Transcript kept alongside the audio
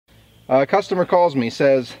A customer calls me,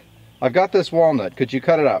 says, "I've got this walnut, could you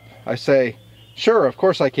cut it up?" I say, "Sure, of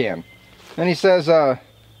course I can." And he says,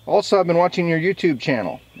 "Also, I've been watching your YouTube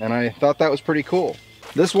channel," and I thought that was pretty cool.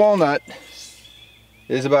 This walnut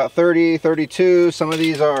is about 30, 32, some of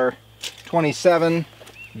these are 27.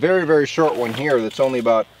 Very, very short one here that's only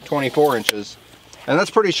about 24 inches. And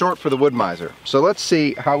that's pretty short for the Wood-Mizer. So let's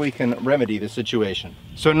see how we can remedy the situation.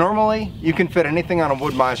 So normally you can fit anything on a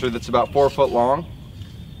Wood-Mizer that's about 4 foot long,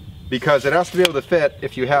 because it has to be able to fit.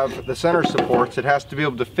 If you have the center supports, it has to be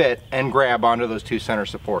able to fit and grab onto those two center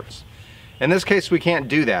supports. In this case, we can't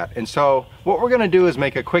do that. And so what we're gonna do is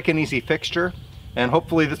make a quick and easy fixture, and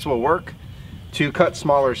hopefully this will work, to cut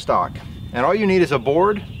smaller stock. And all you need is a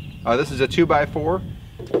board. This is a 2x4.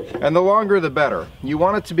 And the longer the better. You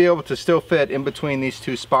want it to be able to still fit in between these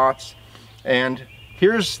two spots. And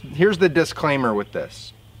here's the disclaimer with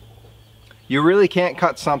this. You really can't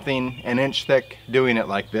cut something an inch thick doing it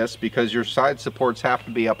like this, because your side supports have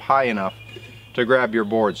to be up high enough to grab your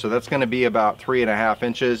board. So that's going to be about 3.5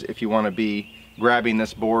 inches if you want to be grabbing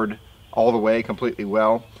this board all the way completely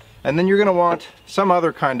well. And then you're going to want some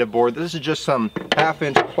other kind of board. This is just some 1/2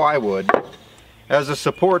 inch plywood as a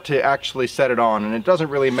support to actually set it on. And it doesn't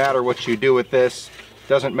really matter what you do with this. It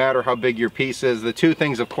doesn't matter how big your piece is. The two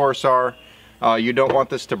things, of course, are you don't want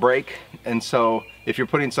this to break. And so if you're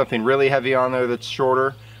putting something really heavy on there that's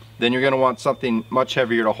shorter, then you're going to want something much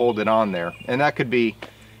heavier to hold it on there. And that could be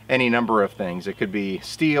any number of things. It could be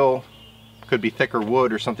steel, could be thicker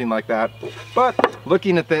wood or something like that. But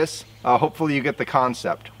looking at this, hopefully you get the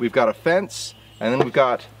concept. We've got a fence, and then we've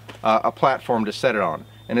got a platform to set it on.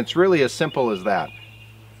 And it's really as simple as that.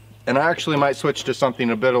 And I actually might switch to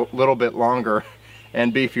something a little bit longer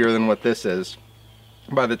and beefier than what this is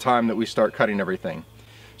by the time that we start cutting everything.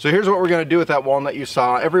 So here's what we're going to do with that walnut you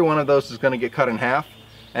saw. Every one of those is going to get cut in half.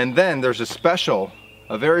 And then there's a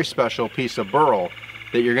very special piece of burl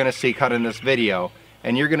that you're going to see cut in this video.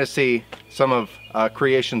 And you're going to see some of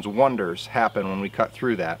creation's wonders happen when we cut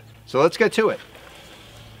through that. So let's get to it.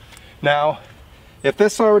 Now, if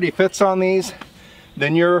this already fits on these,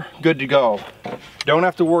 then you're good to go. Don't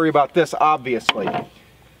have to worry about this, obviously.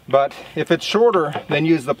 But if it's shorter, then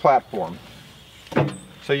use the platform.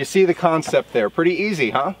 So you see the concept there. Pretty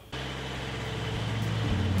easy, huh?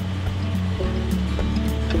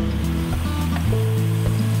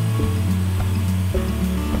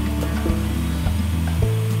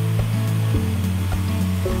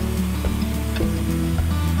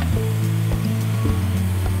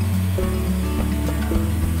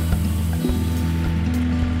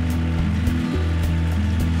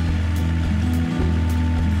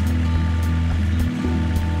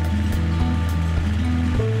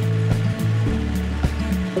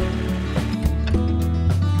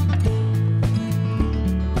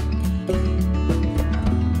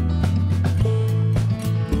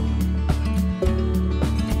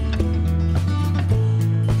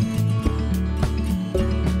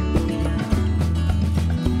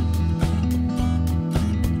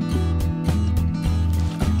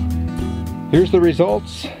 Here's the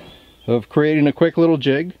results of creating a quick little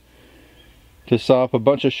jig to saw up a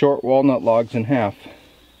bunch of short walnut logs in half.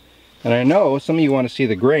 And I know some of you want to see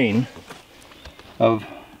the grain of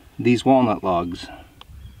these walnut logs.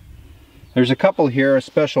 There's a couple here, a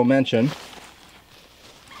special mention.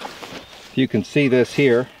 If you can see this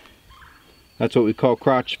here, that's what we call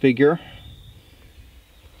crotch figure.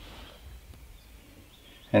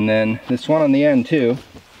 And then this one on the end too.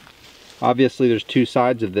 Obviously there's two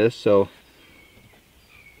sides of this, so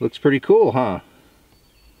looks pretty cool, huh?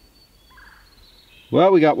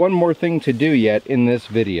 Well, we got one more thing to do yet in this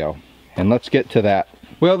video, and let's get to that.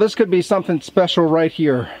 Well, this could be something special right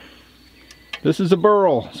here. This is a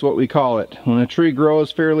burl, is what we call it. When a tree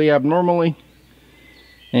grows fairly abnormally,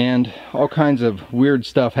 and all kinds of weird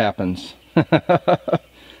stuff happens.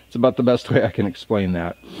 It's about the best way I can explain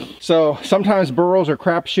that. So sometimes burls are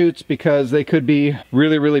crapshoots because they could be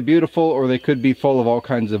really, really beautiful, or they could be full of all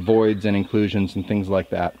kinds of voids and inclusions and things like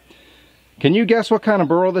that. Can you guess what kind of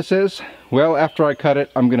burl this is? Well, after I cut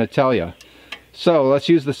it, I'm going to tell you. So let's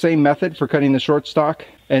use the same method for cutting the short stock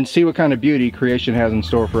and see what kind of beauty creation has in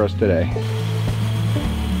store for us today.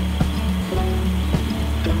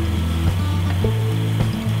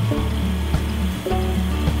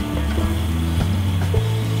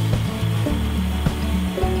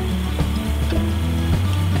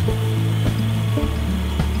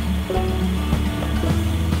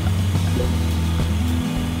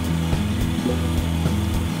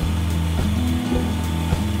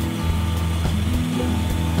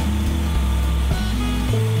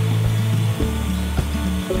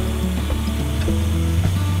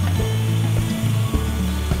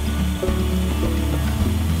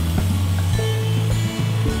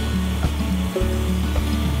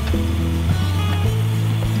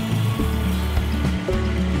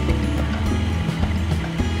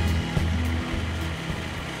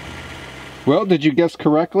 Well, did you guess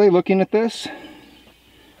correctly looking at this?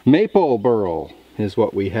 Maple burl is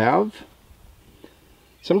what we have.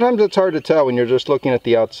 Sometimes it's hard to tell when you're just looking at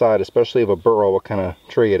the outside, especially of a burl, what kind of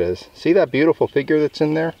tree it is. See that beautiful figure that's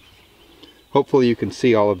in there? Hopefully you can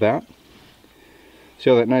see all of that. See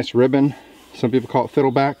all that nice ribbon? Some people call it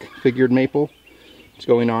fiddleback, figured maple. What's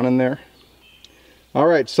going on in there?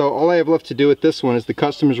 Alright, so all I have left to do with this one is the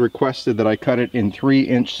customers requested that I cut it in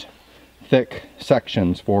 3-inch thick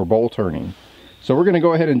sections for bowl turning. So we're going to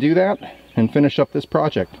go ahead and do that and finish up this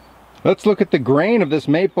project. Let's look at the grain of this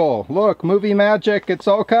maple. Look, movie magic, it's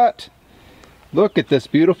all cut. Look at this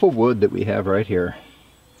beautiful wood that we have right here.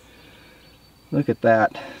 Look at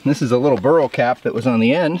that. This is a little burl cap that was on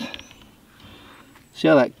the end. See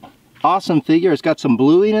how that awesome figure, it's got some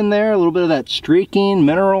bluing in there, a little bit of that streaking,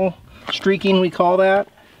 mineral streaking we call that.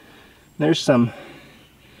 There's some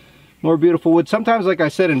more beautiful wood. Sometimes, like I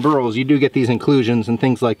said, in burls, you do get these inclusions and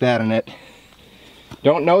things like that in it.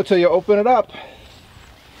 Don't know till you open it up.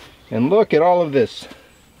 And look at all of this.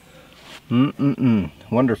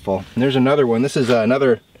 Wonderful. And there's another one. This is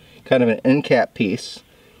another kind of an end cap piece.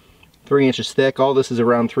 3 inches thick. All this is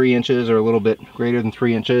around 3 inches or a little bit greater than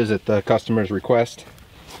 3 inches at the customer's request.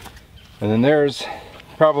 And then there's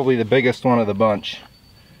probably the biggest one of the bunch.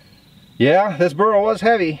 Yeah, this burl was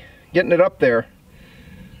heavy. Getting it up there.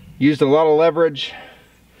 Used a lot of leverage.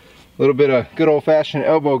 A little bit of good old-fashioned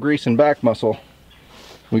elbow grease and back muscle.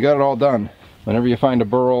 We got it all done. Whenever you find a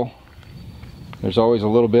burl, there's always a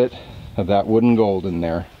little bit of that wooden gold in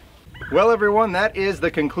there. Well everyone, that is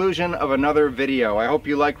the conclusion of another video. I hope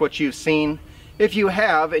you like what you've seen. If you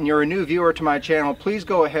have and you're a new viewer to my channel, please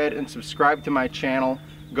go ahead and subscribe to my channel.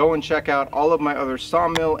 Go and check out all of my other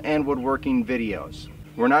sawmill and woodworking videos.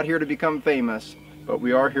 We're not here to become famous, but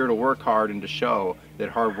we are here to work hard and to show that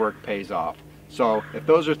hard work pays off. So if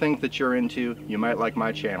those are things that you're into, you might like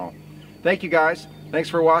my channel. Thank you guys. Thanks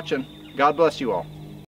for watching. God bless you all.